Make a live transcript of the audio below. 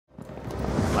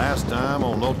Last time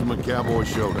on Ultimate Cowboy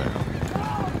Showdown,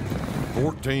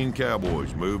 14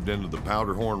 cowboys moved into the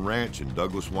Powderhorn Ranch in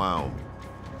Douglas, Wyoming.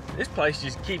 This place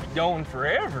just keeps going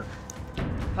forever.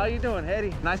 How you doing,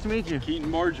 Hetty? Nice to meet you. Keaton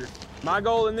Marger. My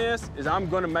goal in this is I'm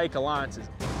going to make alliances.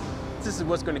 This is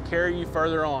what's going to carry you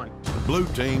further on. The blue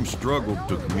team struggled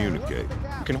to communicate.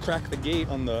 You can crack the gate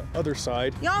on the other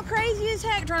side. Y'all crazy as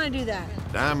heck trying to do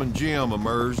that. Diamond Jim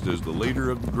emerged as the leader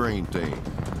of the green team.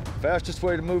 Fastest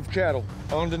way to move cattle,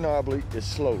 undeniably, is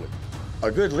slowly.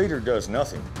 A good leader does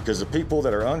nothing, because the people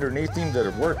that are underneath him that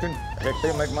are working, heck,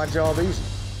 they make my job easy.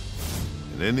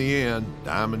 And in the end,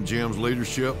 Diamond Jim's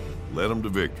leadership led them to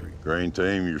victory. Green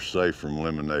team, you're safe from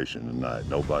elimination tonight.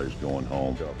 Nobody's going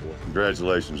home.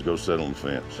 Congratulations, go sit on the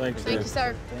fence. Thanks, Thank you,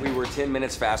 sir. We were 10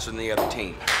 minutes faster than the other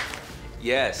team.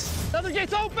 Yes. Another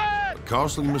gate's open! A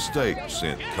costly mistake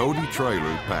sent Cody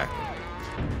Traylor packing.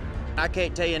 I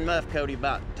can't tell you enough, Cody,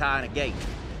 about tying a gate.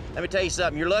 Let me tell you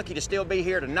something, you're lucky to still be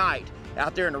here tonight.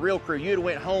 Out there in the real crew, you'd have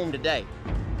went home today.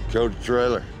 Cody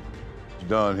Traylor, you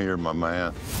done here, my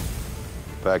man.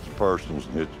 Pack your personals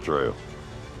and hit the trail.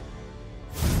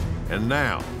 And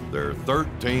now, there are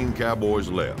 13 cowboys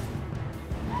left.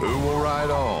 Who will ride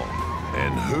on,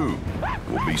 and who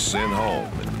will be sent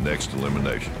home in the next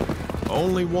elimination?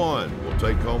 Only one will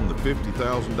take home the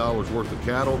 $50,000 worth of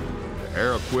cattle, the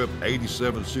air-equipped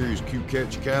 87 Series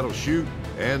Q-Catch cattle chute,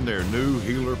 and their new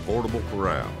Healer portable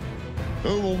corral.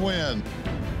 Who will win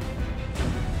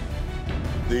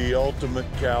the Ultimate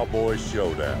Cowboy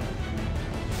Showdown?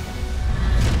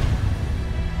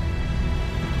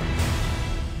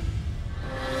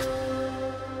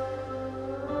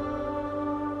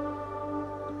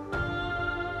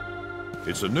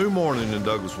 It's a new morning in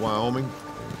Douglas, Wyoming,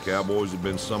 and the Cowboys have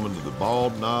been summoned to the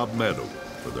Bald Knob Meadow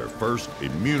for their first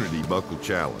Immunity Buckle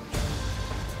Challenge.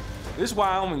 This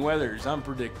Wyoming weather is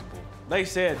unpredictable. They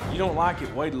said, you don't like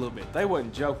it, wait a little bit. They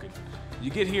wasn't joking. You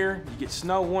get here, you get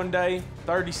snow one day,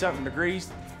 30-something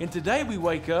degrees, and today we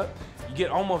wake up, you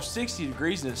get almost 60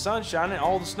 degrees and the sun's shining,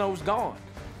 all the snow's gone.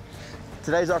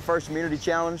 Today's our first immunity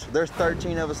challenge. There's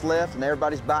 13 of us left, and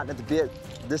everybody's biting at the bit.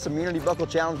 This immunity buckle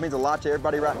challenge means a lot to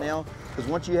everybody right now, because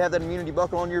once you have that immunity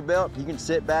buckle on your belt, you can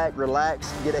sit back,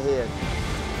 relax, and get ahead.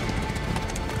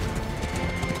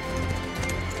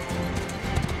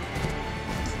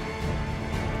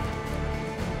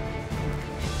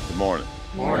 Good morning.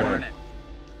 Morning.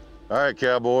 All right,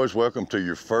 cowboys, welcome to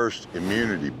your first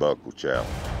Immunity Buckle Challenge.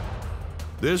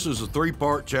 This is a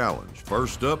three-part challenge.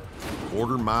 First up,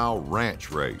 quarter-mile ranch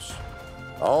race.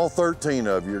 All 13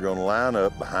 of you are gonna line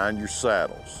up behind your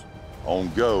saddles.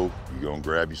 On go, you're gonna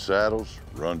grab your saddles,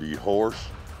 run to your horse,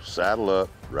 saddle up,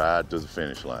 ride to the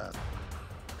finish line.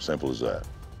 Simple as that.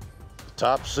 The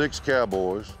top 6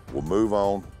 cowboys will move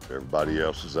on, everybody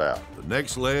else is out. The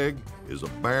next leg is a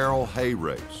barrel hay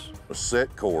race. A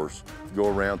set course to go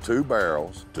around 2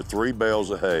 barrels to 3 bales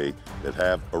of hay that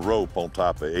have a rope on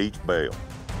top of each bale.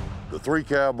 The 3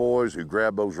 cowboys who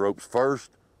grab those ropes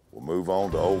first will move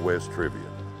on to Old West trivia.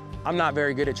 I'm not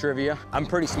very good at trivia. I'm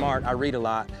pretty smart, I read a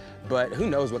lot, but who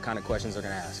knows what kind of questions they're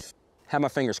gonna ask. Have my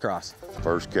fingers crossed.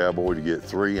 First cowboy to get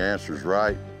 3 answers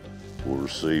right will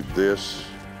receive this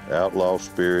Outlaw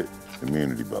Spirit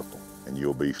Immunity Buckle, and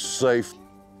you'll be safe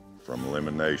from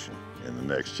elimination in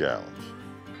the next challenge,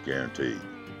 guaranteed.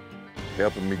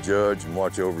 Helping me judge and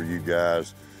watch over you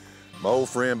guys, my old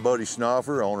friend Buddy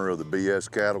Schnoffer, owner of the BS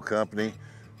Cattle Company,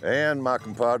 and my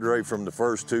compadre from the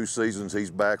first 2 seasons,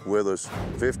 he's back with us,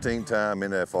 15-time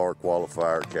NFR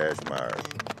qualifier, Cash Myers.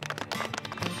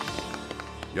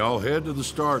 Y'all head to the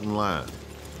starting line.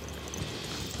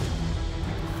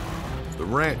 The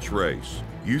ranch race.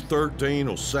 You 13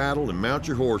 will saddle and mount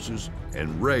your horses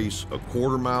and race a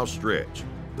quarter-mile stretch.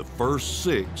 The first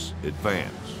 6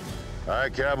 advance. All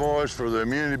right, cowboys, for the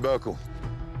immunity buckle.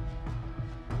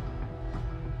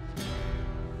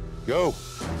 Go.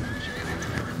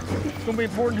 It's gonna be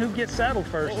important who gets saddled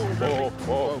first.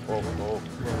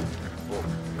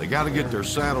 They got to get their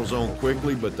saddles on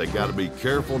quickly, but they got to be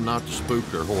careful not to spook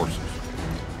their horses.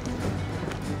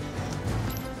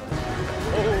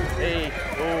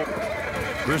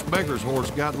 Chris Becker's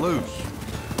horse got loose.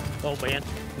 Oh, man.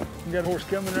 You got a horse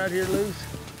coming right here loose?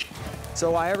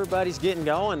 So while everybody's getting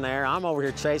going there, I'm over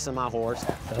here chasing my horse.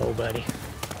 Oh, buddy.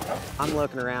 I'm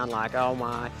looking around like, oh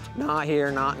my, not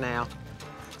here, not now.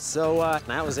 So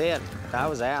that was it. I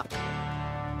was out.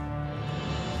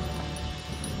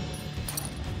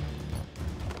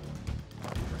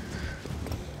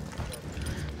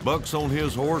 Buck's on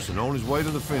his horse and on his way to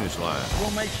the finish line.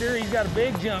 We'll make sure he's got a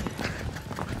big jump.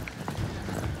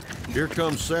 Here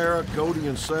comes Sarah, Cody,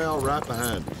 and Sal right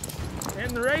behind him.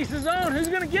 And the race is on. Who's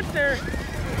gonna get there?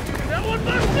 No! got one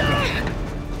bucked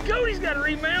up! Cody's got to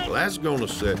remount. Well, that's gonna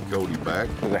set Cody back.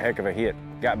 It was a heck of a hit.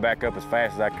 Got back up as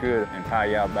fast as I could and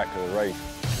pie-yowed back to the race.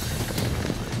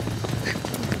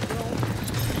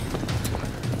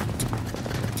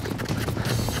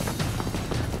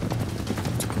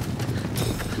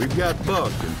 We've got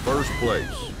Buck in first place.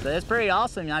 So it's pretty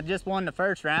awesome. I just won the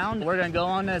first round. We're gonna go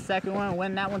on to the second one and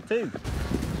win that one too.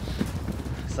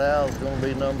 Sal's gonna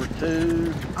be number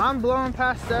 2. I'm blowing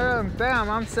past Sarah and bam,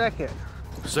 I'm second.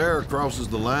 Sarah crosses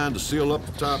the line to seal up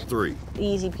the top 3.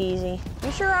 Easy peasy.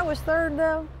 You sure I was third,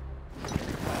 though?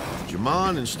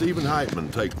 Jamon and Stephen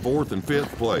Heitman take 4th and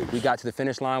 5th place. We got to the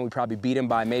finish line. We probably beat him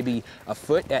by maybe a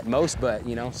foot at most, but,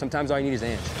 you know, sometimes all you need is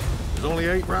an inch. There's only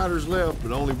 8 riders left,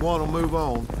 but only one will move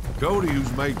on. Cody,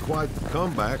 who's made quite the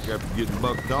comeback after getting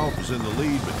bucked off, is in the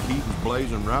lead, but Keaton's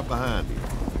blazing right behind him.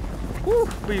 Woo,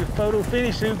 be a photo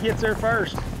finish who gets there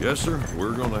first. Yes, sir.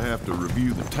 We're going to have to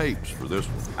review the tapes for this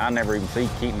one. I never even seen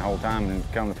Keaton the whole time, and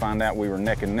come to find out we were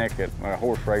neck and neck at a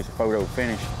horse race, a photo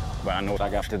finish. But I know I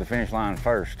got to the finish line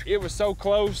first. It was so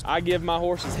close. I give my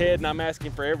horse his head, and I'm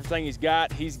asking for everything he's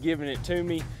got. He's giving it to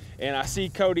me, and I see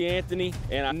Cody Anthony,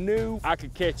 and I knew I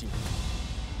could catch him.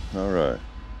 All right.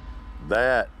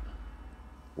 That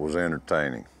was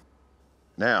entertaining.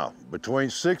 Now, between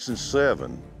 6 and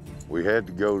 7, we had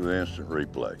to go to the instant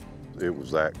replay. It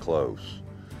was that close.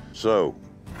 So,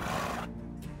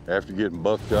 after getting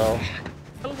bucked off,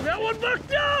 We got one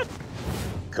bucked up!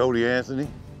 Cody Anthony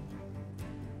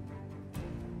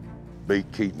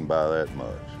beat Keaton by that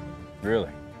much. Really?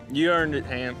 You earned it,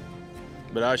 Ham.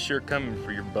 But I was sure coming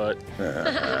for your butt.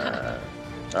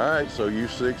 All right, so you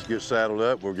 6 get saddled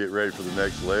up. We'll get ready for the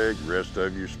next leg. The rest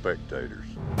of you are spectators.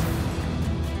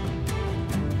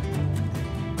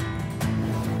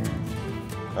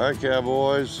 All right,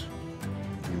 Cowboys,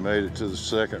 you made it to the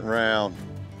second round.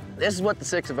 This is what the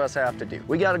 6 of us have to do.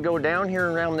 We got to go down here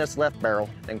and around this left barrel,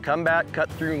 then come back, cut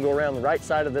through, and go around the right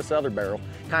side of this other barrel,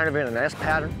 kind of in an S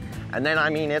pattern. And then, I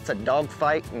mean, it's a dog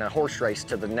fight and a horse race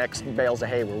to the next bales of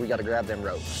hay where we got to grab them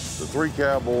ropes. The 3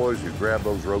 Cowboys who grab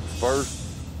those ropes first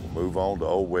will move on to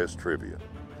Old West Trivia.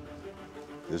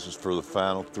 This is for the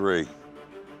final 3.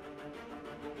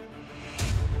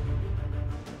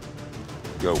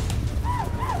 Go.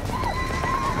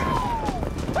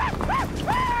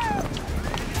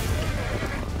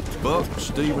 Buck,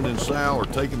 Stephen, and Sal are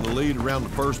taking the lead around the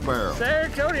first barrel. Sarah,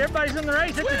 Cody, everybody's in the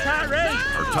race. It's a tight race.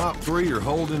 Our top 3 are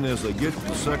holding as they get to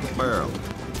the second barrel.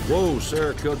 Whoa,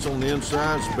 Sarah cuts on the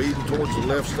inside, speeding towards the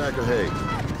left stack of hay.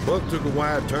 Buck took a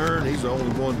wide turn. He's the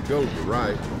only one to go to the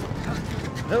right.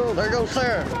 Oh, there goes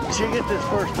Sarah. She get this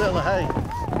first bale of hay.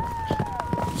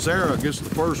 Sarah gets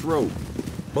the first rope.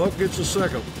 Buck gets the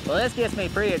second. Well, this gets me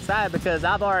pretty excited because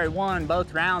I've already won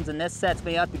both rounds, and this sets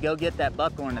me up to go get that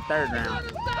buckle in the third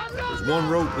round. There's 1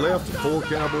 rope left and 4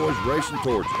 Cowboys racing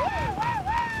towards it.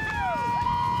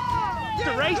 It's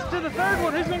a race to the third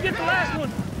one. Who's going to get the last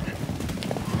one?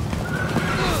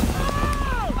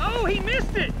 Oh, he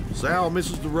missed it. Sal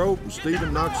misses the rope and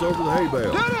Stephen knocks over the hay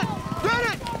bale. Get it!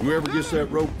 Get it! Whoever gets that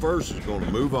rope first is going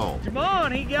to move on. Come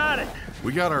on, he got it.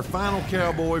 We got our final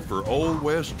Cowboy for Old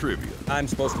West Trivia. I'm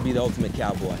supposed to be the ultimate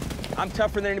cowboy. I'm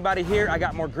tougher than anybody here, I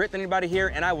got more grit than anybody here,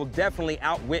 and I will definitely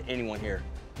outwit anyone here.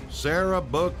 Sarah,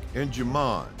 Buck, and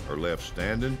Jamon are left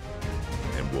standing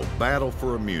and will battle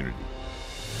for immunity.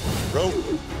 Rope.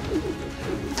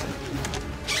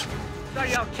 Are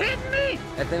y'all kidding me?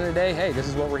 At the end of the day, hey, this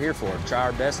is what we're here for. Try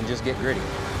our best and just get gritty.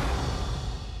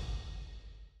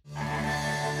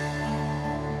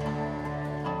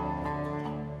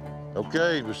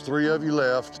 Okay, there's 3 of you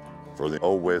left for the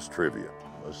Old West Trivia.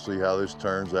 Let's see how this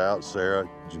turns out. Sarah,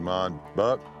 Jamon,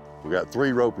 Buck, we got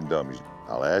 3 roping dummies.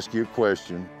 I'll ask you a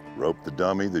question, rope the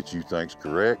dummy that you think's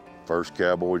correct. First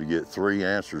Cowboy to get 3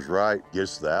 answers right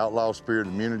gets the Outlaw Spirit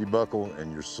Immunity Buckle,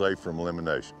 and you're safe from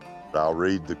elimination. I'll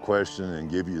read the question and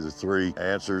give you the 3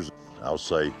 answers. I'll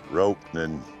say rope,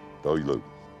 then throw your loop.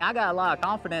 I got a lot of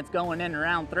confidence going into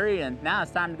round 3, and now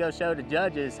it's time to go show the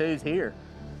judges who's here.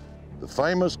 The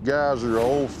famous geyser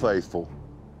Old Faithful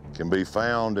can be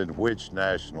found in which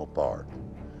national park?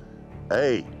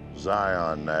 A,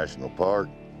 Zion National Park,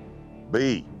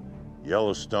 B,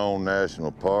 Yellowstone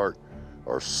National Park,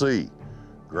 or C,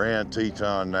 Grand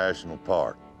Teton National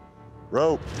Park?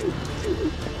 Rope.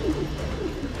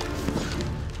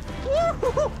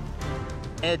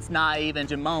 It's not even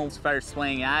Jamon's first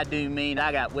swing. I do mean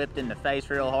I got whipped in the face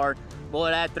real hard.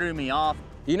 Boy, that threw me off.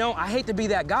 You know, I hate to be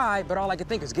that guy, but all I can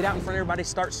think is get out in front of everybody,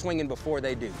 start swinging before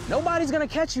they do. Nobody's gonna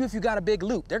catch you if you got a big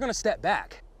loop. They're gonna step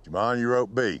back. Jamon, you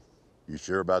rope B. You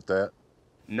sure about that?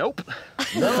 Nope.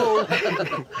 No.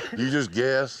 You just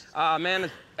guessed? Man,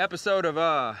 an episode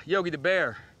of Yogi the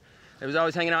Bear. It was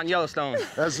always hanging out in Yellowstone.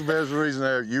 That's the best reason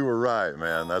there. You were right,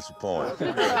 man. That's the point.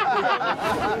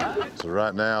 So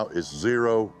right now, it's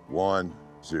 0-1-0.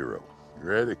 You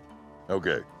ready?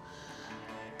 Okay.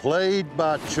 Played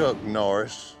by Chuck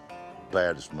Norris,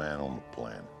 baddest man on the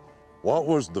planet. What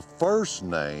was the first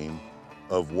name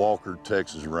of Walker,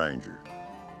 Texas Ranger?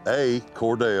 A,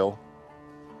 Cordell,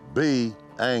 B,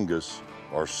 Angus,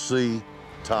 or C,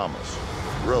 Thomas?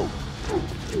 Rope.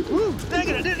 Woo, dang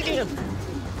it, I did it again.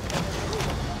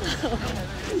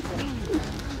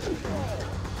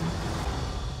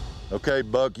 Okay,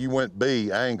 Buck, you went B,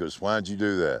 Angus. Why'd you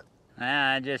do that?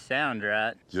 It just sounds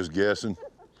right. Just guessing?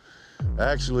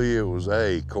 Actually, it was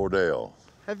A, Cordell.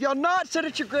 Have y'all not sat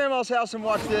at your grandma's house and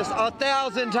watched this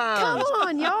 1,000 times? Come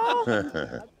on,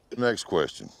 y'all. Next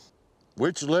question.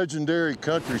 Which legendary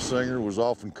country singer was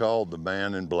often called the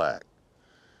Man in Black?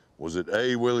 Was it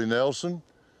A, Willie Nelson,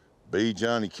 B,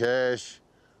 Johnny Cash,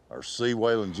 or C,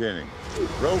 Waylon Jennings?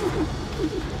 Rope.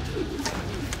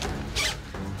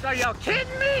 Are y'all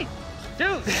kidding me?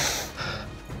 Dude.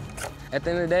 At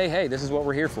the end of the day, hey, this is what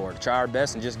we're here for, to try our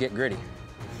best and just get gritty.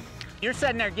 You're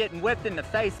sitting there getting whipped in the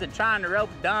face and trying to rope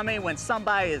a dummy when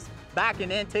somebody is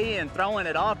backing into you and throwing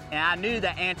it off. And I knew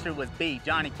the answer was B,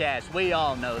 Johnny Cash. We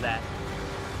all know that.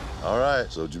 All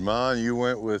right, so Jamon, you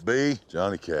went with B,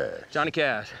 Johnny Cash. Johnny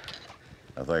Cash.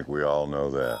 I think we all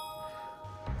know that.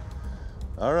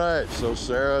 All right, so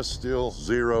Sarah still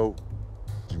 0.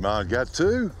 Jamon got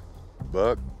 2,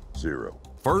 Buck 0.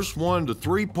 First one to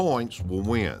 3 points will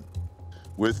win.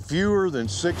 With fewer than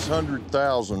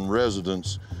 600,000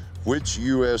 residents, which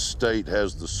U.S. state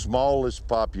has the smallest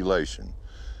population?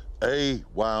 A,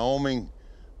 Wyoming,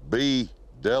 B,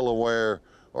 Delaware,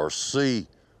 or C,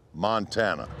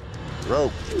 Montana?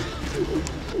 Rope.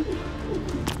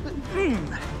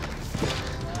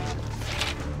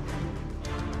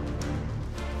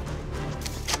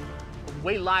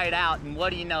 We light out, and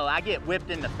what do you know? I get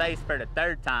whipped in the face for the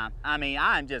 3rd time. I mean,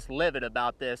 I'm just livid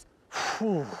about this.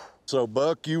 So,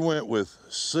 Buck, you went with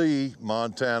C,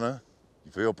 Montana.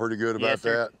 You feel pretty good about Yes,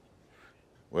 sir. that?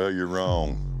 Well, you're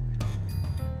wrong.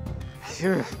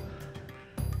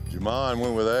 Jamon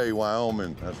went with A,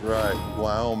 Wyoming. That's right.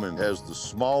 Wyoming has the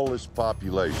smallest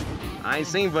population. I ain't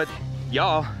seen but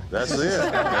y'all. That's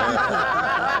it.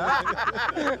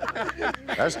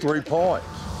 That's 3 points.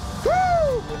 Woo!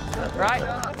 Right?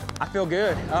 I feel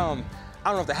good. I don't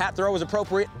know if the hat throw was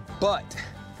appropriate, but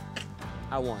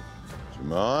I won.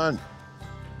 Jamon,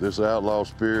 this Outlaw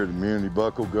Spirit immunity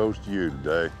buckle goes to you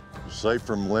today. You're safe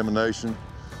from elimination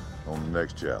on the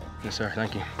next challenge. Yes, sir.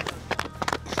 Thank you.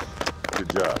 Good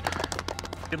job.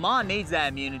 Jamon needs that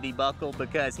immunity buckle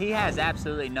because he has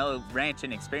absolutely no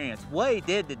ranching experience. What he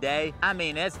did today, I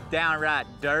mean, it's downright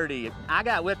dirty. I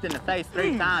got whipped in the face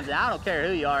 3 times, and I don't care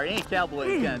who you are, any cowboy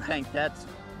is gonna think that's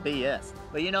BS.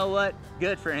 But you know what?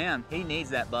 Good for him. He needs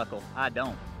that buckle. I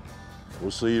don't. We'll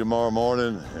see you tomorrow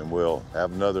morning, and we'll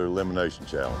have another elimination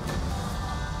challenge.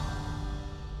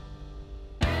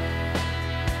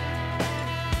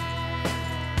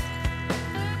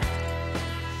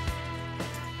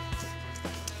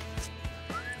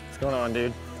 What's going on,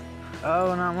 dude?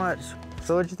 Oh, not much.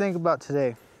 So what'd you think about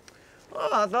today? Oh,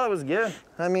 I thought it was good.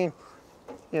 I mean,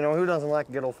 you know, who doesn't like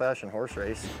a good old-fashioned horse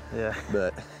race? Yeah.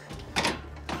 But,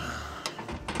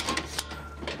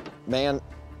 man,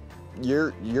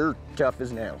 you're tough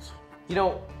as nails. You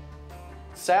know,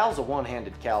 Sal's a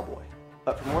one-handed cowboy,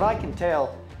 but from what I can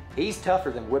tell, he's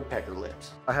tougher than woodpecker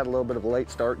lips. I had a little bit of a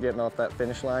late start getting off that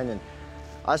finish line, and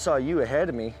I saw you ahead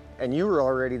of me, and you were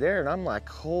already there, and I'm like,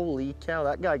 holy cow,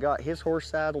 that guy got his horse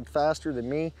saddled faster than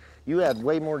me. You had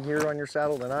way more gear on your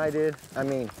saddle than I did. I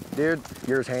mean, dude,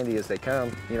 you're as handy as they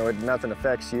come. You know, nothing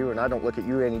affects you, and I don't look at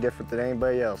you any different than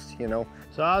anybody else, you know?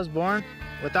 So I was born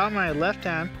without my left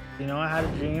hand. You know, I had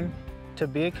a dream to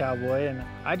be a cowboy, and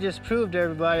I just proved to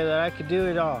everybody that I could do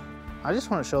it all. I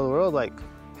just want to show the world, like,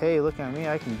 hey, look at me,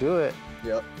 I can do it.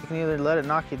 Yep. You can either let it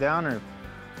knock you down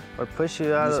or push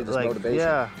you out of, like, motivation.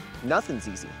 yeah. Nothing's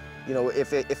easy, you know,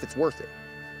 if it's worth it.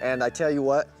 And I tell you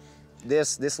what,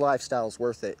 this lifestyle is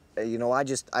worth it. You know, I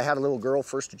had a little girl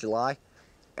 1st of July,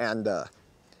 and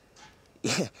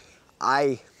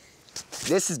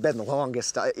this has been the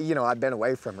longest, you know, I've been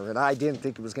away from her, and I didn't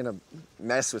think it was gonna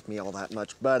mess with me all that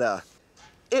much, but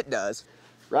it does.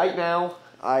 Right now,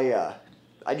 I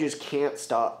just can't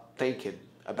stop thinking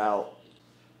about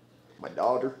my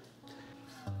daughter.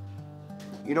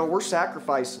 You know, we're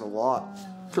sacrificing a lot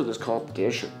for this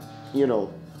competition, you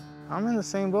know. I'm in the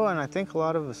same boat, and I think a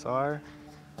lot of us are.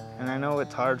 And I know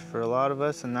it's hard for a lot of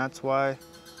us, and that's why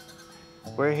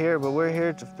We're here, but we're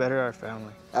here to better our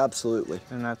family. Absolutely.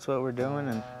 And that's what we're doing.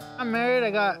 And I'm married,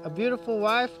 I got a beautiful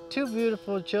wife, 2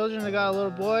 beautiful children. I got a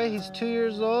little boy, he's 2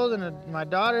 years old, and my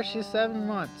daughter, she's 7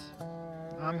 months.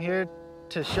 I'm here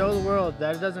to show the world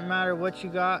that it doesn't matter what you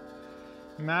got,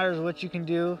 it matters what you can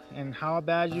do and how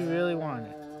bad you really want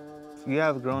it. You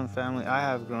have a growing family, I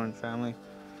have a growing family,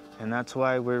 and that's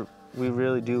why we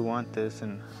really do want this.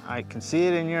 And I can see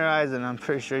it in your eyes, and I'm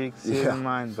pretty sure you can see it in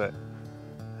mine, but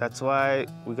that's why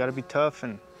we gotta be tough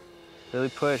and really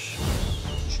push.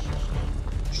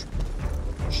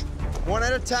 One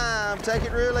at a time, take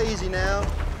it real easy now.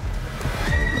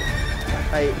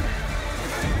 Hey.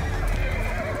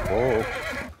 Whoa.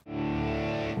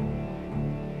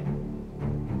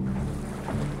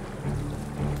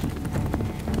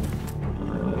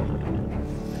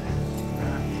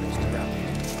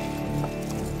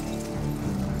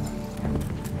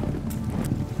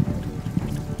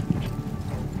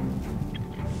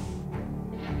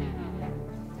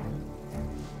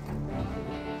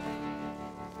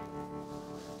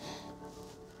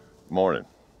 Morning.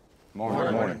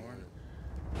 Morning.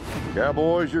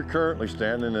 Cowboys, you're currently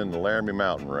standing in the Laramie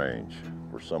Mountain Range,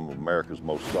 where some of America's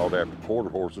most sought-after quarter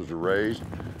horses are raised,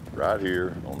 right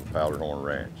here on the Powderhorn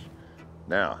Ranch.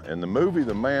 Now, in the movie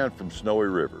The Man from Snowy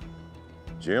River,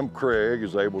 Jim Craig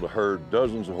is able to herd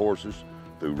dozens of horses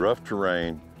through rough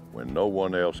terrain when no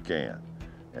one else can.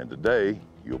 And today,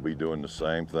 you'll be doing the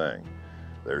same thing.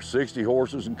 There's 60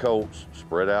 horses and colts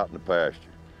spread out in the pasture.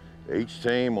 Each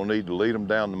team will need to lead them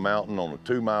down the mountain on a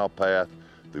 2-mile path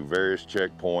through various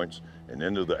checkpoints and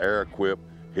into the air-equipped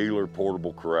Healer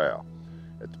portable corral.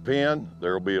 At the pen,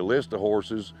 there will be a list of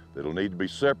horses that will need to be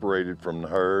separated from the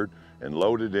herd and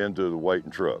loaded into the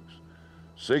waiting trucks.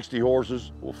 60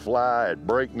 horses will fly at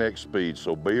breakneck speed,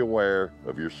 so be aware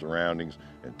of your surroundings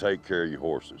and take care of your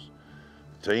horses.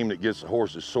 The team that gets the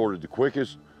horses sorted the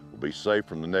quickest will be safe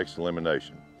from the next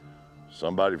elimination.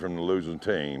 Somebody from the losing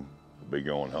team will be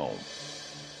going home.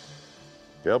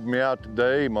 Helping me out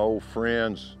today, my old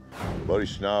friends, Buddy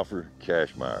Schnaufer,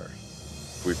 Cashmeyer.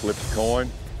 If we flip the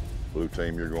coin, blue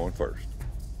team, you're going first.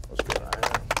 Let's go.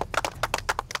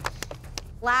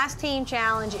 Last team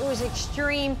challenge, it was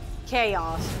extreme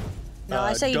chaos. No,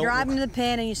 I say you drive them to the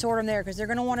pen and you sort them there because they're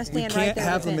going to want to stand right there. We can't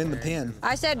have them in the pen.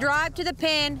 I said drive to the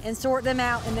pen and sort them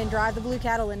out and then drive the blue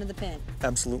cattle into the pen.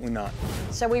 Absolutely not.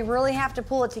 So we really have to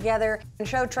pull it together and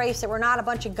show Trace that we're not a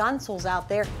bunch of gunsels out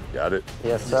there. Got it?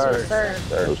 Yes, sir. Yes,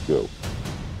 sir. Let's go.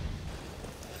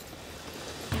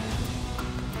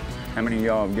 How many of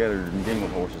y'all have gathered and dealing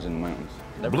with horses in the mountains?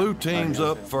 Blue team's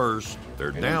up first.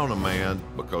 They're down a man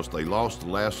because they lost the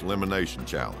last elimination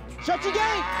challenge. Shut your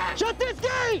gate! Shut this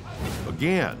gate!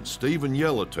 Again, Stephen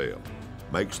Yellowtail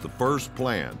makes the first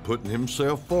plan, putting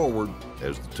himself forward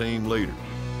as the team leader.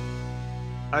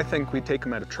 I think we take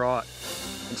them at a trot.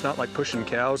 It's not like pushing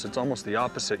cows, it's almost the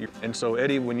opposite. And so,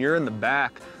 Eddie, when you're in the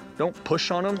back, don't push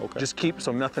on them, just keep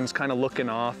so nothing's kind of looking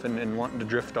off and wanting to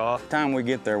drift off. The time we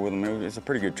get there with them, it's a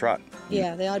pretty good trot.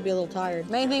 Yeah, they ought to be a little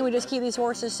tired. Main thing, we just keep these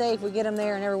horses safe, we get them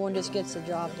there, and everyone just gets the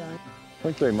job done. I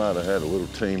think they might have had a little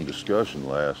team discussion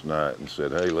last night and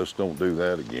said, hey, let's don't do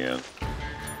that again.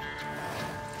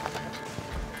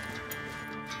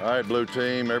 All right, blue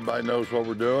team, everybody knows what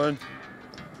we're doing?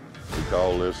 We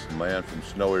call this the Man from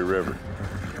Snowy River.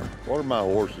 What are my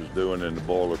horses doing in the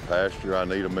boiler pasture? I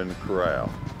need them in the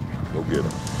corral. Go get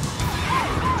them.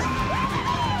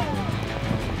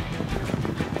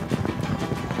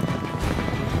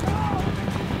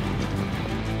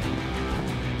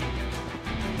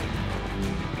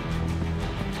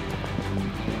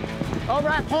 Over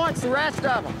at points, the rest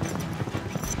of them.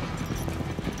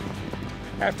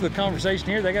 After the conversation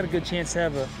here, they got a good chance to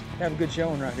have a good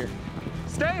showing right here.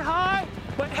 Stay high,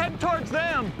 but head towards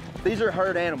them. These are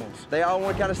herd animals. They all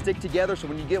want to kind of stick together, so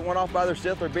when you get one off by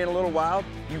themselves, they're being a little wild,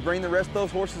 you bring the rest of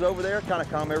those horses over there, kind of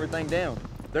calm everything down.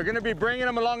 They're gonna be bringing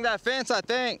them along that fence, I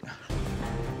think.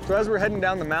 So as we're heading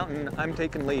down the mountain, I'm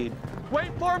taking lead.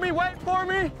 Wait for me, wait for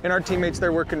me! And our teammates,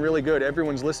 they're working really good.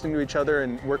 Everyone's listening to each other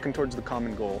and working towards the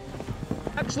common goal.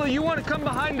 Actually, you want to come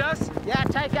behind us? Yeah,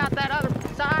 take out that other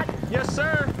side. Yes,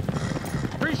 sir.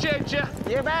 Appreciate you.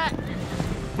 You bet.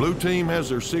 Blue team has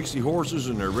their 60 horses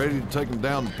and they're ready to take them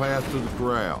down the path to the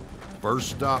corral. First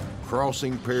stop,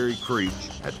 crossing Perry Creek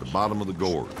at the bottom of the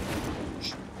gorge.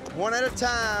 One at a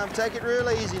time, take it real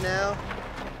easy now.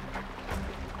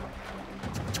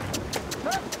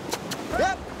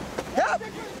 Yep, yep.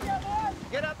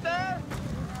 Get up there.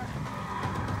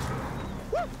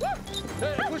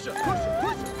 Hey, push it, push it,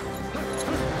 push it.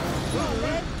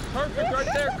 Perfect right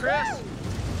there, Chris.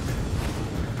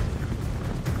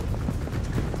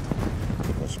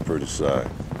 That's a pretty sight.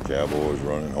 Cowboys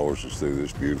running horses through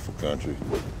this beautiful country.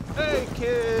 Hey,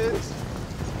 kids.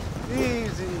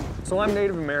 Easy. So I'm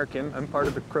Native American. I'm part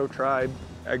of the Crow tribe.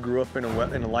 I grew up in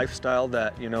a lifestyle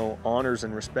that, you know, honors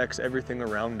and respects everything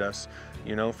around us.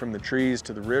 You know, from the trees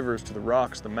to the rivers to the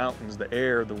rocks, the mountains, the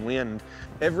air, the wind.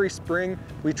 Every spring,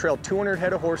 we trail 200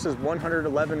 head of horses,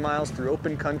 111 miles through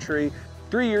open country.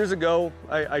 3 years ago,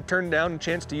 I turned down a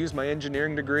chance to use my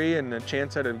engineering degree and a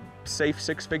chance at a safe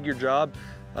six-figure job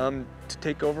to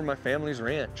take over my family's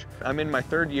ranch. I'm in my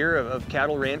 3rd year of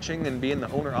cattle ranching and being the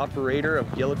owner-operator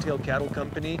of Yellowtail Cattle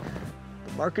Company.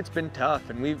 The market's been tough,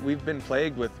 and we've been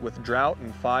plagued with drought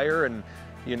and fire, and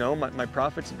you know, my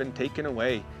profits have been taken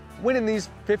away. Winning these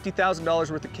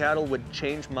 $50,000 worth of cattle would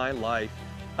change my life.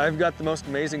 I've got the most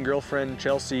amazing girlfriend,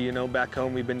 Chelsea, you know, back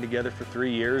home. We've been together for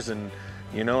 3 years, and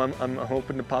you know, I'm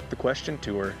hoping to pop the question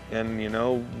to her. And you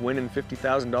know, winning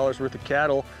 $50,000 worth of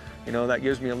cattle, you know, that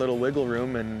gives me a little wiggle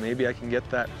room, and maybe I can get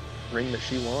that ring that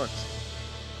she wants.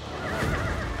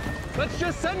 Let's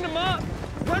just send them up.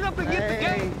 Run up and get the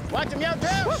gate. Watch them, young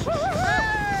girls.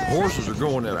 Horses are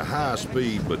going at a high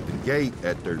speed, but the gate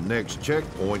at their next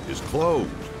checkpoint is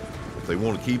closed. If they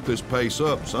want to keep this pace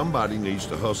up, somebody needs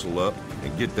to hustle up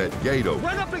and get that gate open.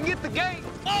 Run up and get the gate.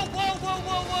 Whoa, whoa, whoa,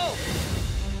 whoa, whoa.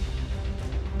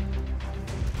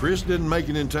 Chris didn't make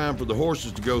it in time for the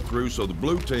horses to go through, so the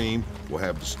blue team will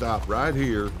have to stop right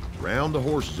here, round the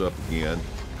horses up again,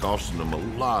 costing them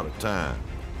a lot of time.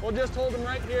 We'll just hold them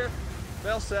right here.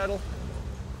 They'll settle.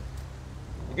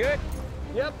 You good?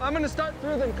 Yep, I'm gonna start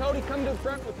through them. Cody, come to the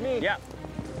front with me. Yeah.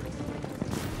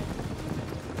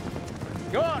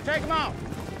 Go on, take them out.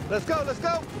 Let's go, let's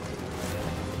go.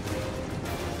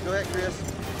 Go ahead, Chris.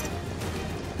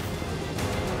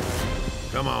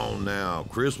 Come on now.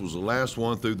 Chris was the last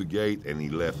one through the gate, and he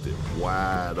left it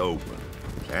wide open.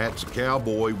 That's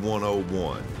Cowboy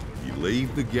 101. You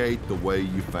leave the gate the way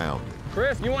you found it.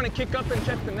 Chris, you want to kick up and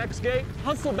check the next gate?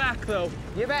 Hustle back, though.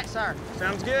 You bet, sir.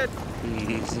 Sounds good.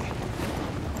 Easy.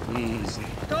 Easy.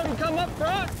 Cody, come up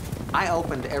front. I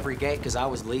opened every gate because I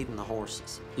was leading the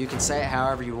horses. You can say it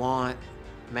however you want.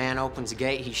 Man opens a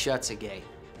gate, he shuts a gate.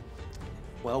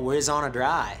 Well, we was on a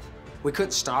drive. We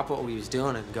couldn't stop what we was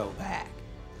doing and go back.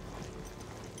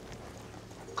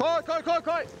 Coy.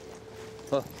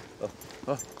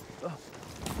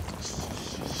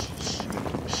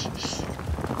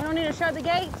 You don't need to shut the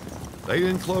gate? They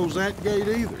didn't close that gate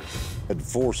either. Had the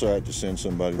foresight to send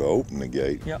somebody to open the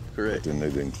gate. Yep. But then they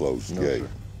didn't close the gate. Sir.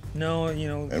 No, you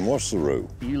know. And what's the rule?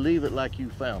 You leave it like you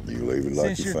found it. You leave it like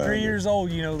Since you you're found 3 it. years old,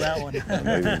 you know that one. And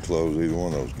they didn't close either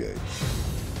one of those gates.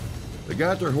 They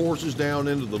got their horses down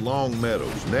into the long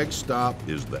meadows. Next stop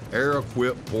is the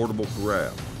air-equipped portable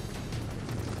corral.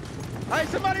 Hey,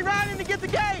 somebody ride in to get the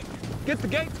gate. Get the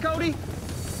gates, Cody.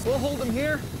 We'll hold them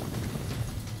here.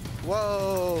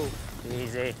 Whoa.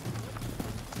 Easy.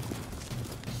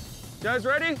 You guys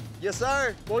ready? Yes,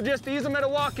 sir. We'll just ease them at a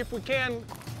walk if we can.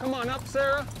 Come on up,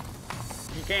 Sarah.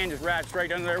 You can just ride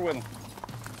straight under there with them.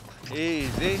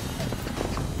 Easy.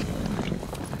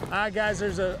 All right, guys,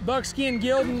 there's a buckskin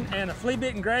gelding and a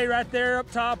flea-bitten gray right there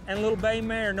up top, and a little bay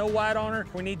mare, no white on her.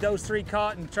 We need those 3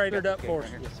 caught and traded up for us.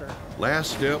 Yes, sir.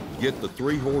 Last step, get the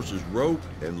 3 horses roped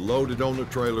and loaded on the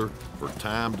trailer for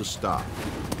time to stop.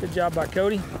 Good job by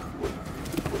Cody.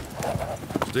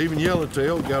 Stephen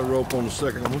Yellowtail got a rope on the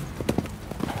second one.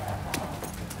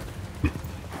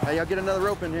 Hey, y'all get another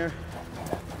rope in here.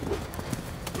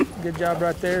 Good job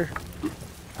right there.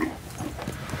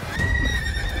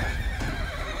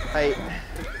 Hey.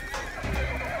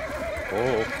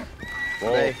 Whoa.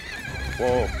 Whoa. Hey.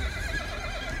 Whoa.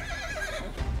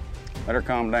 Let her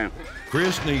calm down.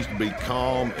 Chris needs to be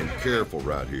calm and careful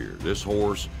right here. This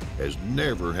horse has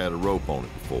never had a rope on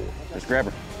it before. Just grab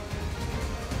her.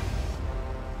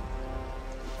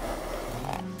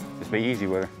 Just be easy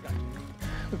with her.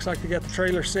 Looks like they got the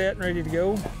trailer set and ready to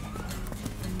go.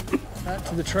 Right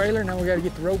to the trailer, now we got to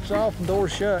get the ropes off and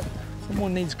doors shut.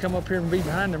 Someone needs to come up here and be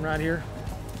behind them right here.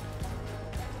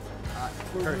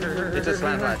 It's a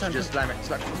slam latch. Just slam it.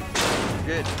 Slam it.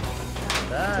 Good.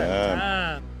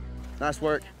 Time. Nice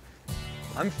work.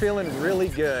 I'm feeling really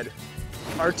good.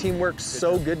 Our team works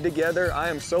so good together. I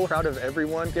am so proud of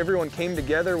everyone. Everyone came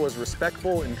together, was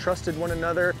respectful, and trusted one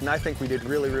another, and I think we did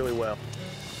really, really well.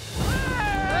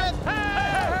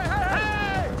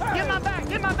 Get my back,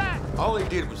 get my back. All he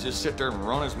did was just sit there and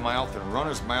run his mouth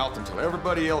and tell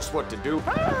everybody else what to do.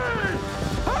 Hey!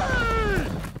 Hey!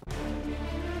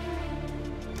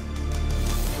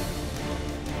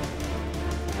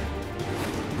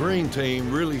 Green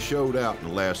team really showed out in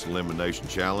the last elimination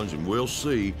challenge, and we'll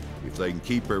see if they can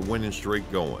keep their winning streak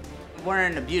going. We're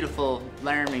in the beautiful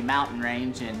Laramie mountain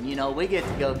range, and you know, we get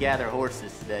to go gather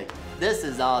horses today. This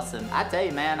is awesome. I tell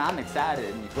you, man, I'm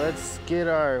excited. Let's get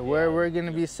where we're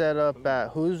gonna be set up at.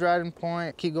 Who's riding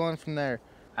point? Keep going from there.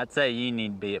 I'd say you need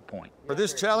to be at point. For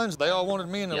this challenge, they all wanted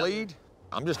me in the lead.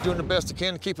 I'm just doing the best I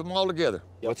can to keep them all together.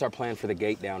 What's our plan for the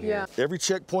gate down here? Every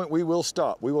checkpoint we will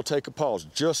stop. We will take a pause,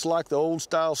 just like the old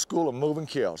style school of moving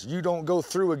cows. You don't go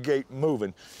through a gate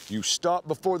moving. You stop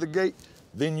before the gate,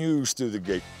 then you ooze through the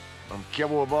gate. I'm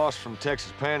Cowboy Boss from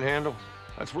Texas Panhandle.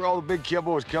 That's where all the big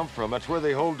cowboys come from. That's where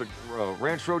they hold the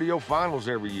ranch rodeo finals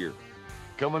every year.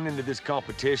 Coming into this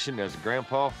competition as a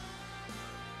grandpa,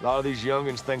 a lot of these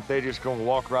youngins think they just gonna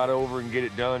walk right over and get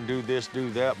it done, do this, do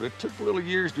that, but it took a little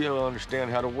years to be able to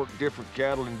understand how to work different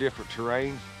cattle in different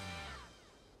terrains.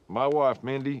 My wife,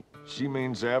 Mindy, she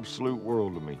means the absolute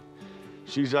world to me.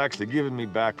 She's actually given me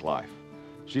back life.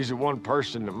 She's the one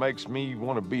person that makes me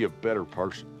want to be a better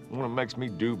person, one that makes me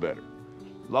do better.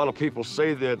 A lot of people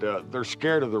say that they're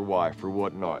scared of their wife or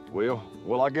whatnot.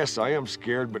 Well, I guess I am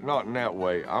scared, but not in that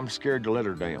way. I'm scared to let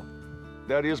her down.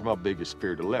 That is my biggest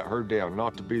fear, to let her down,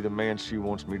 not to be the man she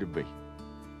wants me to be.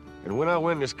 And when I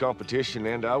win this competition,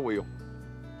 and I will,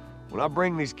 when I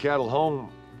bring these cattle home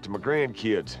to my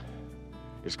grandkids,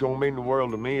 it's gonna mean the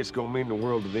world to me, it's gonna mean the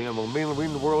world to them, it'll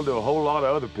mean the world to a whole lot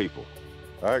of other people.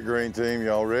 All right, green team,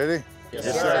 y'all ready?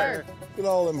 Yes, sir. Get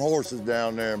all them horses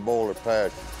down there in Boiler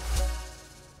Pasture.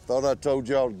 Thought I told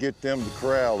y'all to get them to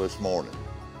corral this morning.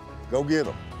 Go get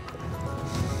them.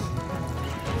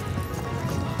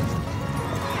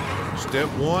 Step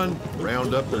 1,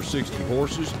 round up their 60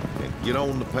 horses and get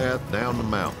on the path down the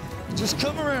mountain. Just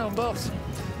come around, boss.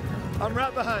 I'm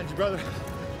right behind you, brother.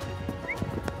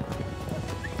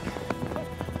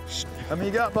 How many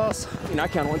you got, boss? I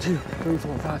count 1, 2, 3,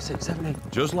 4, 5, 6, 7, 8.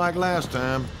 Just like last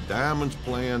time, Diamond's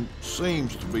plan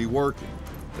seems to be working.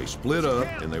 They split up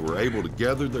and they were able to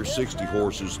gather their 60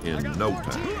 horses in no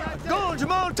time. Go on,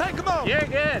 Jamon, take them on. You're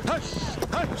good.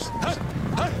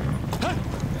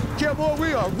 Cowboy,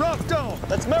 we are rocked on.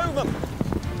 Let's move them.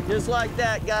 Just like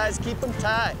that, guys. Keep them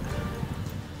tight.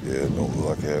 Yeah, it don't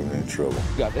look like having any trouble.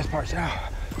 Got this part out.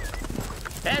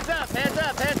 Heads up, heads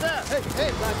up, heads up.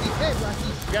 Hey, Blackie, hey,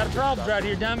 Blackie. Got a problem right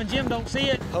here, Diamond. Jim don't see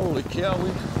it. Holy cow,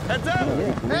 we... Heads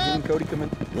up. Cody, come in.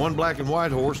 One black and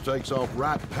white horse takes off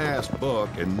right past Buck,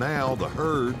 and now the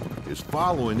herd is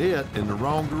following it in the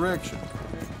wrong direction.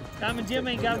 Diamond Jim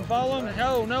ain't got him following.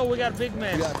 Oh, no, we got a big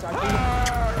mess.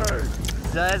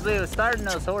 So as we were starting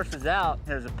those horses out,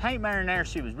 there was a paint mare in there.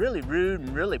 She was really rude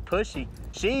and really pushy.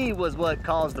 She was what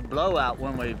caused the blowout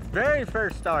when we very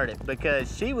first started,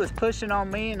 because she was pushing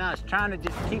on me and I was trying to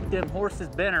just keep them horses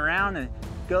bent around and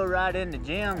go right into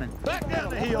Jim. And back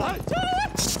down the hill.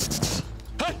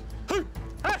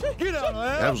 Get on,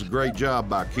 man. That was a great job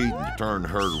by Keaton to turn the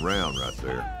herd around right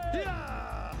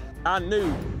there. I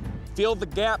knew, fill the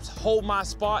gaps, hold my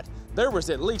spot. There was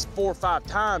at least 4 or 5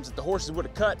 times that the horses would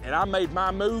have cut, and I made my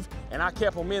move, and I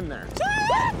kept them in there.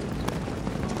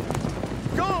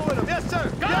 Go on with them. Yes,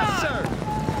 sir. Go yes, on. sir.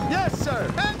 Yes,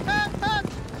 sir.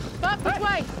 Stop this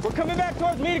way. We're coming back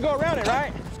towards me to go around it,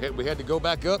 right? Okay, we had to go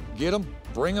back up, get them,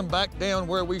 bring them back down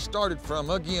where we started from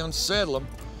again, settle them.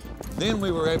 Then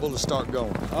we were able to start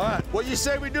going. All right. Well, you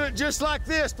say we do it just like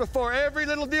this before every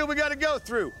little deal we got to go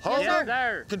through. Hold Yes, them,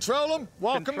 sir. control them,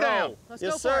 walk them down.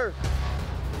 Yes, sir.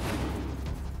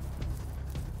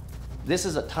 This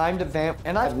is a timed event,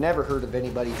 and I've never heard of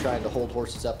anybody trying to hold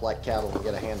horses up like cattle and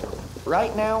get a handle.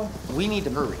 Right now, we need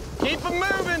to hurry. Keep them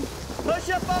moving. Push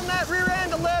up on that rear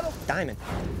end a little. Diamond,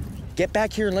 get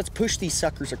back here and let's push these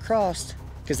suckers across,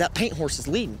 because that paint horse is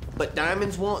leading. But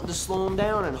Diamond's wanting to slow them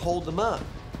down and hold them up.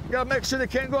 You gotta make sure they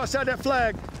can't go outside that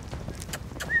flag.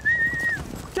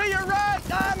 To your right,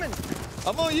 Diamond.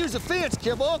 I'm gonna use the fence,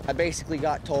 Kibble. I basically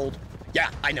got told,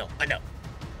 yeah, I know.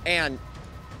 And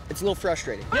it's a little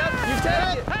frustrating. Yep, you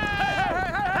take it.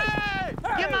 Hey!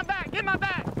 Get my back, get my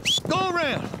back. Go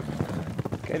around.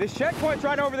 Okay, this checkpoint's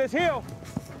right over this hill.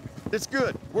 It's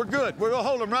good. We're good. We're gonna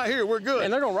hold them right here. We're good.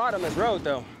 And they're gonna ride on this road,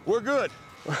 though. We're good.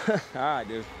 All right,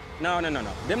 dude. No.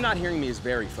 Them not hearing me is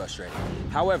very frustrating.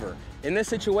 However, in this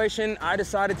situation, I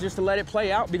decided just to let it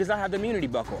play out because I have the immunity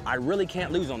buckle. I really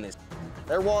can't lose on this.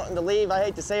 They're wanting to leave. I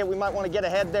hate to say it. We might want to get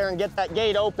ahead there and get that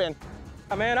gate open.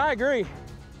 Man, I agree.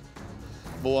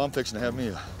 Boy, I'm fixing to have me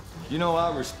a... You know,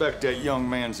 I respect that young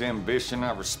man's ambition.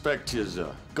 I respect his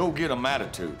go-get-em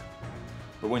attitude.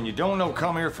 But when you don't know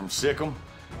come here from Sikkim,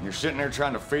 and you're sitting there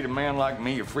trying to feed a man like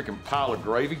me a freaking pile of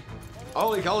gravy,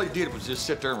 all he did was just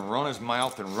sit there and run his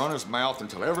mouth and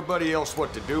tell everybody else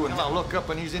what to do, and I look up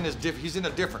and he's in a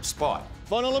different spot.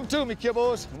 Funnel them to me,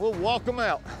 Kibbles, and we'll walk them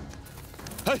out.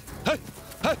 Hey!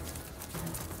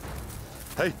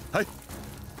 Hey, hey.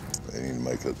 They need to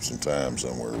make up some time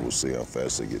somewhere. We'll see how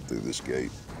fast they get through this gate.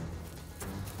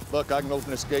 Buck, I can open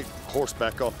this gate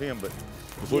horseback off him, but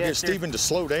if we'll get Steven to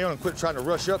slow down and quit trying to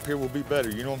rush up here, we'll be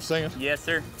better. You know what I'm saying? Yes,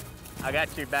 sir. I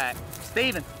got your back.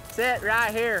 Steven, sit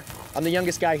right here. I'm the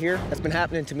youngest guy here. That's been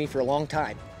happening to me for a long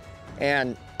time.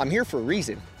 And I'm here for a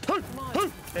reason.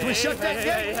 We shut that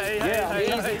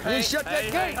gate? We shut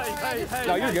that gate?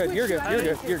 No, you're good, you're good, you're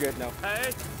good, you're good, no.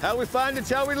 How we find it's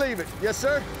how we leave it. Yes,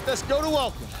 sir? Let's go to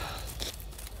Walking.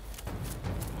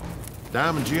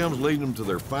 Diamond Jim's leading them to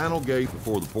their final gate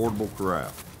before the portable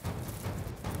corral.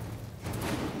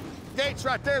 Gate's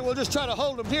right there. We'll just try to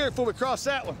hold them here before we cross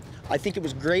that one. I think it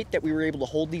was great that we were able to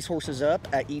hold these horses up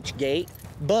at each gate,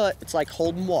 but it's like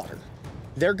holding water.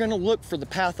 They're gonna look for the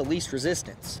path of least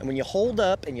resistance. And when you hold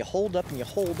up and you hold up and you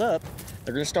hold up,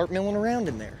 they're gonna start milling around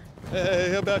in there.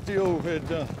 Hey, how about the old head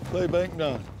done? Playbank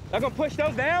done. They're gonna push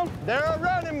those down? They're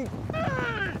running.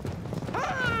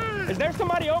 Is there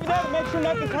somebody over there to make sure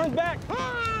nothing turns back?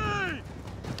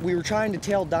 We were trying to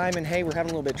tell Diamond, hey, we're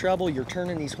having a little bit of trouble, you're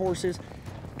turning these horses,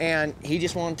 and he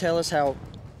just wanted to tell us how,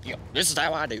 you know, this is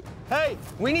how I do. Hey,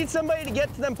 we need somebody to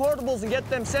get to them portables and get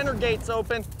them center gates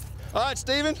open. All right,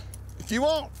 Steven, if you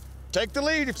want, take the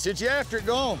lead. If since you're after it,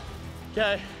 go on.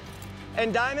 Okay.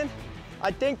 And Diamond,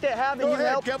 I think that having Go you ahead,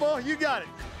 help... Cowboy, you got it.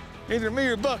 Either me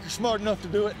or Buck are smart enough to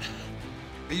do it.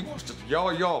 He wants to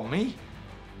y'all me?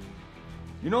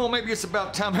 You know, maybe it's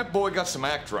about time that boy got some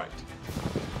act right.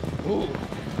 Ooh.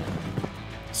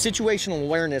 Situational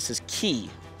awareness is key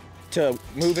to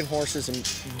moving horses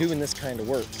and doing this kind of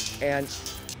work. And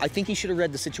I think he should have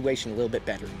read the situation a little bit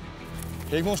better.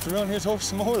 He wants to run his horse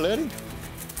some more, let him.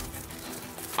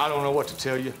 I don't know what to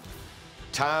tell you.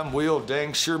 Time will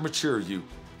dang sure mature you,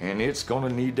 and it's gonna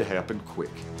need to happen quick.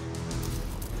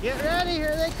 Get ready,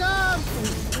 here they come.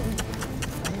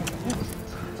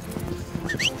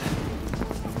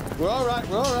 We're all right,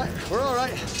 we're all right, we're all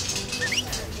right.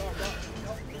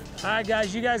 All right,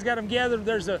 guys, you guys got them gathered.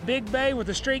 There's a big bay with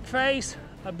a streak face,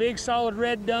 a big solid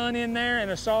red dun in there,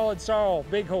 and a solid sorrel,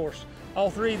 big horse.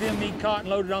 All three of them need caught and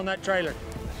loaded on that trailer.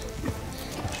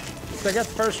 So I got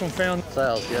the first one found.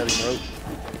 Sal's got him roped.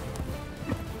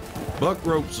 Buck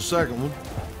ropes the second one.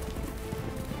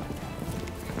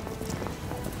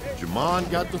 Jamon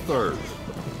got the third.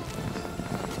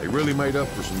 They really made up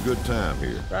for some good time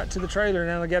here. Right to the trailer.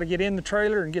 Now they got to get in the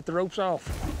trailer and get the ropes off.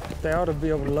 They ought to be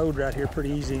able to load right here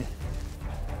pretty easy.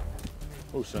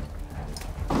 Oh, son.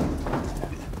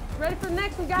 Ready for the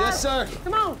next one, guys? Yes, sir.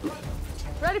 Come on.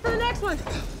 Ready for the next one.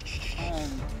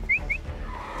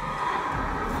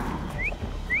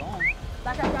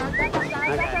 Back up, guys. Back up,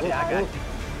 guys. Back up, guys.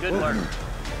 Good work.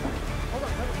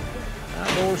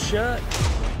 That door's shut.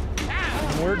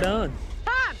 And we're done.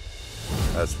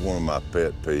 That's one of my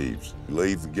pet peeves. You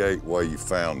leave the gate while you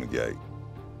found the gate.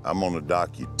 I'm gonna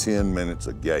dock you 10 minutes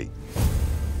a gate.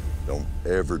 Don't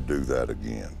ever do that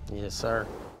again. Yes, sir.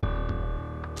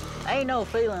 Ain't no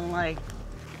feeling like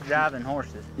driving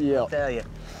horses. Yeah. I tell you.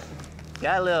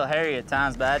 Got a little hairy at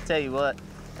times, but I tell you what,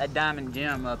 that Diamond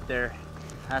Jim up there,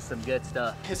 that's some good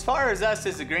stuff. As far as us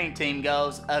as a green team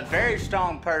goes, a very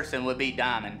strong person would be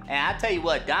Diamond. And I tell you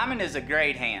what, Diamond is a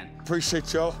great hand.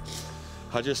 Appreciate y'all.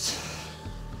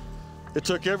 It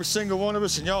took every single one of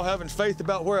us and y'all having faith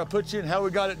about where I put you and how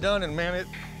we got it done, and man,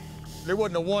 there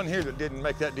wasn't a one here that didn't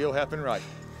make that deal happen right.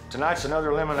 Tonight's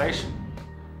another elimination.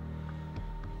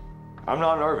 I'm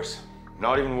not nervous,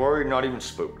 not even worried, not even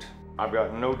spooked. I've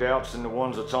got no doubts in the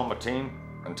ones that's on my team.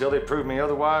 Until they prove me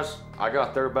otherwise, I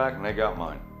got their back and they got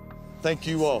mine. Thank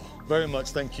you all, very much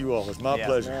thank you all. It's my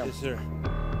pleasure. Yes, sir.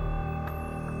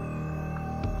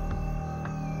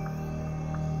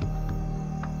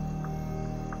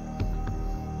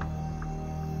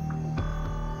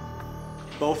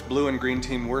 Both blue and green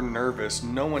team were nervous.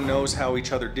 No one knows how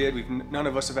each other did. None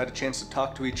of us have had a chance to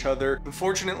talk to each other.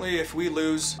 Unfortunately, if we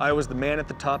lose... I was the man at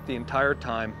the top the entire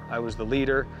time. I was the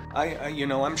leader.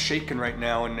 I'm shaken right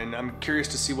now, and I'm curious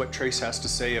to see what Trace has to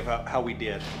say about how we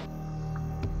did.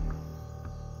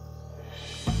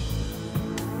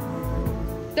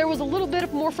 There was a little bit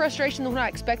of more frustration than what I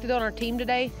expected on our team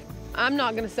today. I'm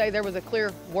not gonna say there was a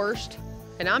clear worst,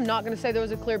 and I'm not gonna say there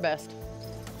was a clear best.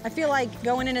 I feel like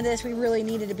going into this, we really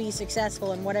needed to be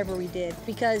successful in whatever we did,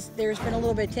 because there's been a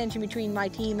little bit of tension between my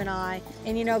team and I.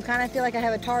 And, you know, kind of feel like I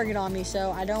have a target on me,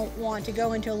 so I don't want to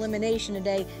go into elimination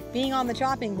today being on the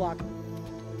chopping block.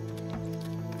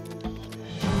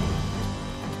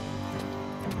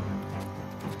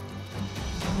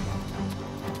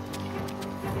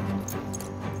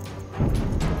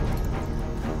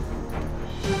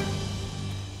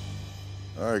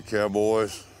 All right,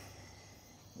 Cowboys.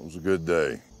 It was a good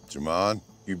day. Jamon,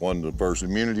 you won the first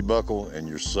immunity buckle and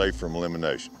you're safe from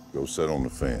elimination. Go sit on the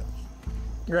fence.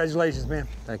 Congratulations, man.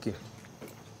 Thank you.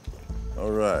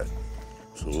 All right,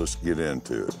 so let's get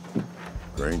into it.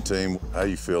 Green team, how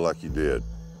you feel like you did?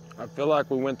 I feel like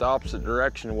we went the opposite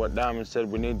direction of what Diamond said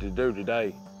we needed to do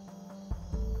today.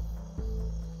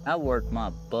 I worked my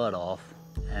butt off,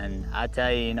 and I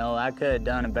tell you, I could have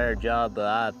done a better job, but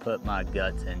I put my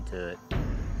guts into it.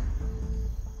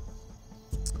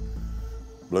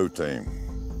 Blue team.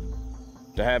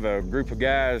 To have a group of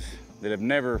guys that have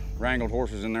never wrangled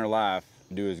horses in their life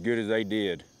do as good as they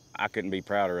did, I couldn't be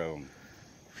prouder of them.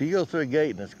 If you go through a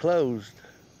gate and it's closed,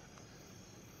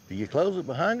 do you close it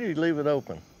behind you or you leave it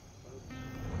open?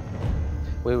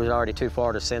 We was already too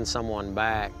far to send someone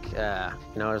back.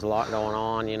 There's a lot going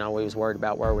on. We was worried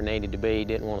about where we needed to be,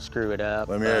 didn't want to screw it up.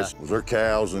 Let me ask, was there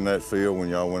cows in that field when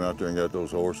y'all went out there and got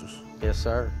those horses? Yes,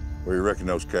 sir. Where you reckon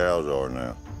those cows are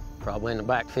now? Probably in the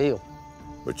back field.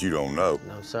 But you don't know?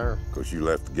 No, sir. Because you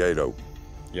left the gate open?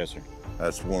 Yes, sir.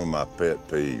 That's one of my pet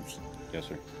peeves. Yes,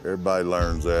 sir. Everybody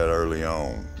learns that early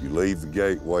on. You leave the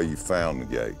gate where you found the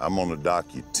gate. I'm gonna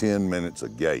dock you 10 minutes a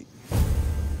gate.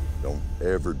 Don't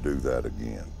ever do that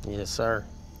again. Yes, sir.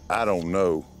 I don't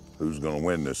know who's gonna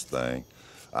win this thing.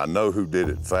 I know who did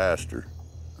it faster.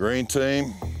 Green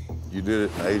team, you did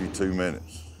it in 82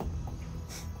 minutes.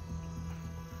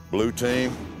 Blue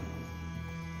team,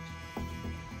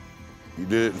 you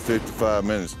did it in 55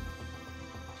 minutes.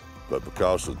 But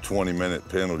because of the 20-minute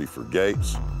penalty for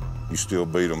gates, you still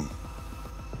beat them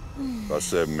by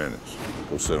 7 minutes.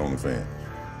 Go sit on the fence.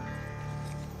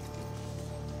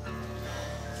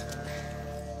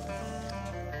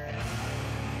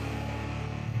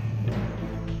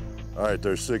 All right,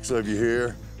 there's 6 of you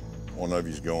here. 1 of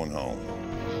you's going home.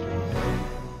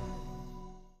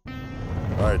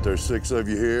 All right, there's 6 of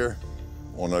you here.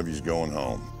 1 of you's going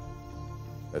home.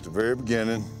 At the very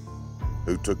beginning,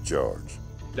 who took charge?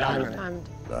 Diamond.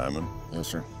 Diamond. Yes,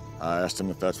 sir. I asked them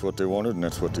if that's what they wanted, and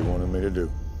that's what they wanted me to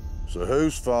do. So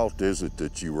whose fault is it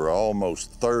that you were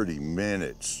almost 30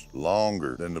 minutes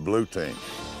longer than the blue team?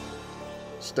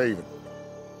 Steven,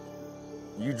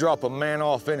 you drop a man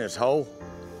off in his hole,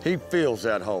 he fills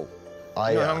that hole.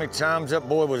 You know how many times that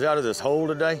boy was out of this hole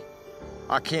today?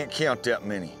 I can't count that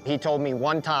many. He told me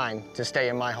one time to stay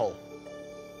in my hole.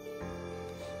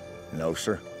 No,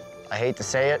 sir. I hate to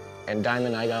say it, and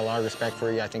Diamond, I got a lot of respect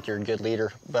for you. I think you're a good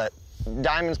leader, but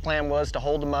Diamond's plan was to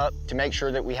hold him up, to make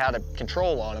sure that we had a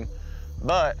control on him,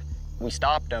 but we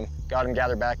stopped him, got him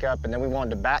gathered back up, and then we wanted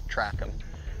to backtrack him.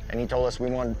 And he told us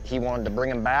he wanted to bring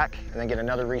him back and then get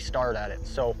another restart at it.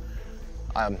 So,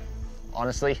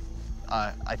 honestly,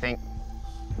 I think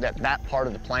that part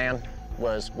of the plan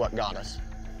was what got us.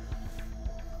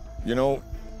 You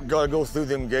gotta go through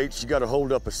them gates, you gotta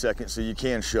hold up a second so you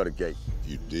can shut a gate.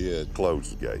 You did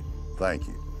close the gate, thank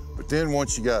you. But then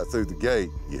once you got through the gate,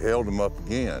 you held them up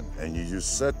again and you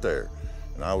just sat there.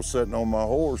 And I was sitting on my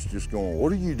horse just going,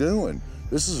 what are you doing?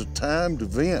 This is a timed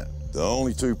event. The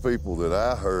only 2 people that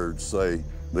I heard say,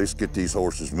 let's get these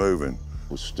horses moving,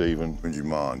 was Steven and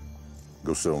Jamon.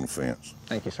 Go sit on the fence.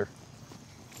 Thank you, sir.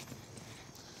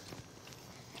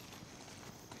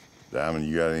 Diamond,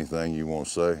 you got anything you want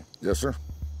to say? Yes, sir.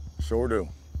 Sure do.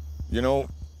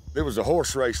 It was a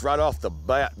horse race right off the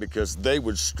bat because they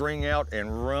would string out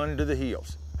and run to the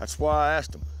heels. That's why I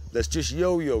asked them, let's just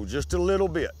yo-yo just a little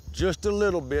bit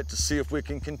to see if we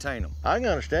can contain them. I can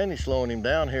understand you slowing him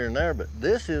down here and there, but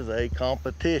this is a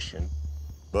competition.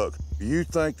 Buck, do you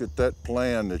think that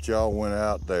plan that y'all went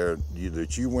out there,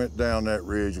 that you went down that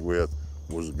ridge with,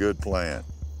 was a good plan?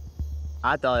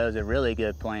 I thought it was a really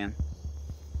good plan.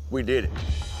 We did it.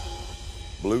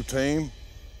 Blue team,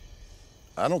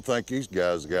 I don't think these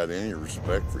guys got any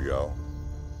respect for y'all.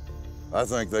 I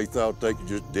think they thought they could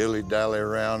just dilly-dally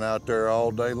around out there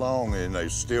all day long and they're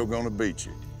still gonna beat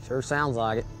you. Sure sounds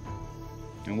like it.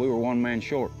 And we were 1 man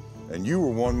short. And you were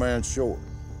 1 man short.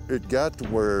 It got to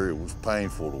where it was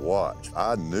painful to watch.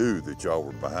 I knew that y'all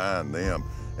were behind them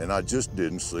and I just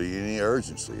didn't see any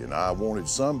urgency. And I wanted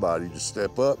somebody to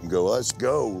step up and go, let's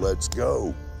go, let's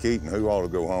go. Keaton, who ought to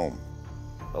go home?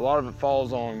 A lot of it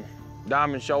falls on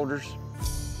Diamond's shoulders.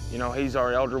 He's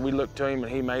our elder. We looked to him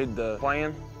and he made the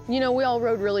plan. We all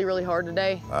rode really, really hard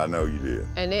today. I know you did.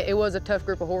 And it was a tough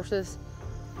group of horses.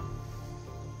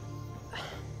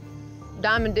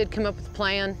 Diamond did come up with a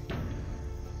plan.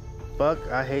 Buck,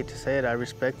 I hate to say it, I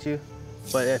respect you,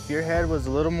 but if your head was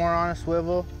a little more on a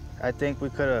swivel, I think we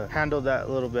could have handled that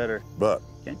a little better. Buck,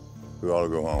 who ought to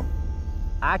go home?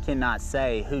 I cannot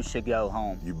say who should go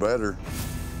home. You better.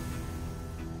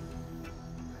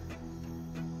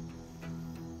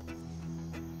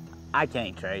 I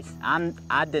can't, Trace.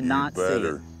 I did not see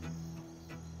it.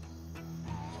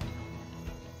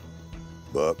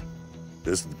 Buck,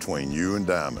 this is between you and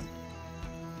Diamond.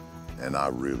 And I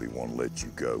really want to let you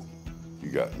go. You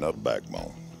got enough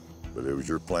backbone. But it was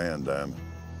your plan, Diamond.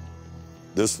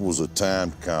 This was a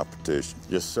timed competition.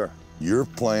 Yes, sir. Your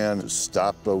plan to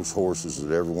stop those horses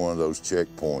at every one of those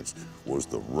checkpoints was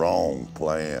the wrong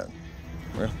plan.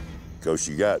 Well? Because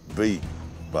you got beat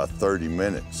by 30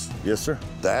 minutes. Yes, sir.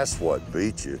 That's what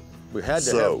beat you. We had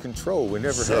to have control. We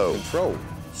never had control.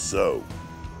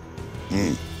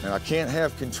 And I can't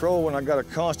have control when I got to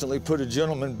constantly put a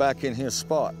gentleman back in his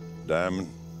spot.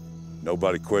 Diamond,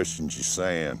 nobody questions your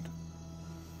sand.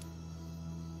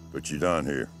 But you're done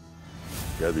here.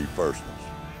 Gather your personals.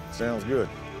 Sounds good.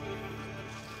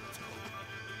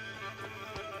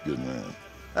 Good man.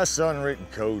 That's the unwritten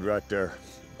code right there.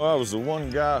 I was the one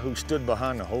guy who stood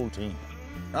behind the whole team.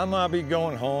 I might be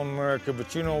going home, America,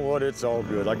 but you know what? It's all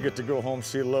good. I get to go home,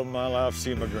 see the love of my life,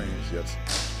 see my grandkids.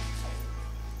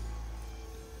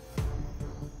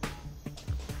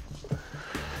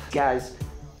 Guys,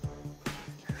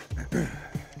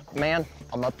 man,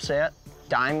 I'm upset.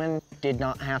 Diamond did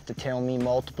not have to tell me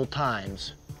multiple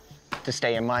times to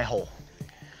stay in my hole.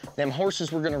 Them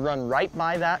horses were gonna run right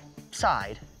by that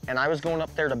side, and I was going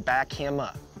up there to back him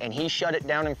up. And he shut it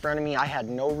down in front of me. I had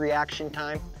no reaction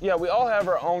time. Yeah, we all have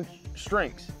our own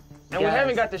strengths. And we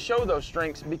haven't got to show those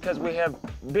strengths because we have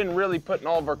been really putting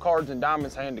all of our cards in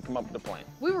Diamond's hand to come up with a plan.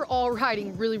 We were all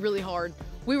riding really, really hard.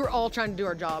 We were all trying to do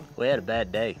our job. We had a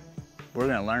bad day. We're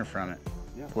gonna learn from it.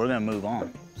 Yeah. We're gonna move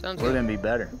on. We're gonna be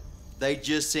better. They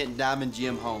just sent Diamond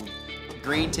Jim home.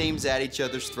 Green team's at each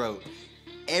other's throat.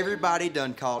 Everybody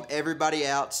done called everybody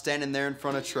out standing there in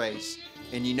front of Trace.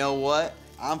 And you know what?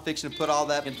 I'm fixing to put all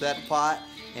that into that pot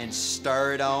and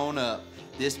stir it on up.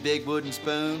 This big wooden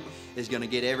spoon is gonna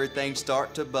get everything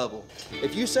start to bubble.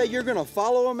 If you say you're gonna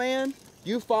follow a man,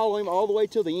 you follow him all the way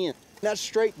till the end. That's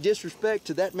straight disrespect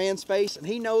to that man's face, and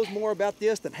he knows more about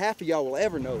this than half of y'all will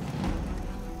ever know.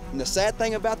 And the sad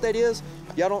thing about that is,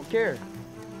 y'all don't care.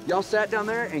 Y'all sat down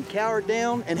there and cowered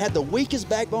down and had the weakest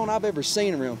backbone I've ever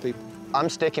seen around people. I'm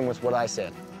sticking with what I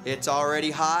said. It's already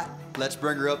hot. Let's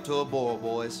bring her up to a boil,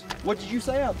 boys. What did you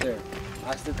say out there?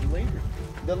 I said the leader.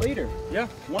 The leader? Yeah.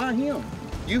 Why him?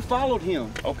 You followed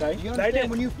him. Okay. You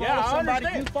understand when you follow somebody,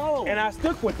 you follow him. And I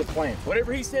stuck with the plan.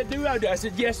 Whatever he said do, I do. I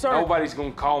said, yes, sir. Nobody's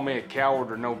gonna call me a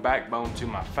coward or no backbone to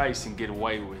my face and get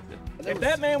away with it. If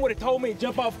that man would have told me to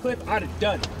jump off a cliff, I'd have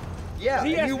done it. Yeah,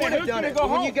 you would have done it. But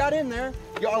when you got in there,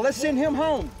 y'all, let's send him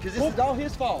home, because this is all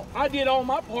his fault. I did all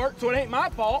my part, so it ain't my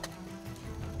fault.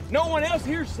 No one else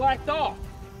here slacked off.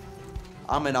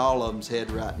 I'm in all of them's head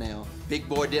right now. Big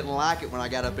boy didn't like it when I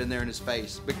got up in there in his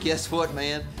face. But guess what,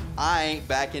 man? I ain't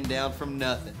backing down from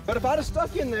nothing. But if I'd have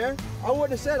stuck in there, I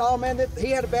wouldn't have said, oh man, that he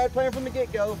had a bad plan from the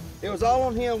get-go. It was all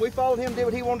on him. We followed him, did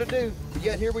what he wanted to do. But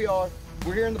yet here we are.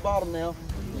 We're here in the bottom now.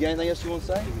 You got anything else you want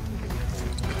to say?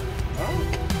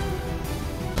 Oh.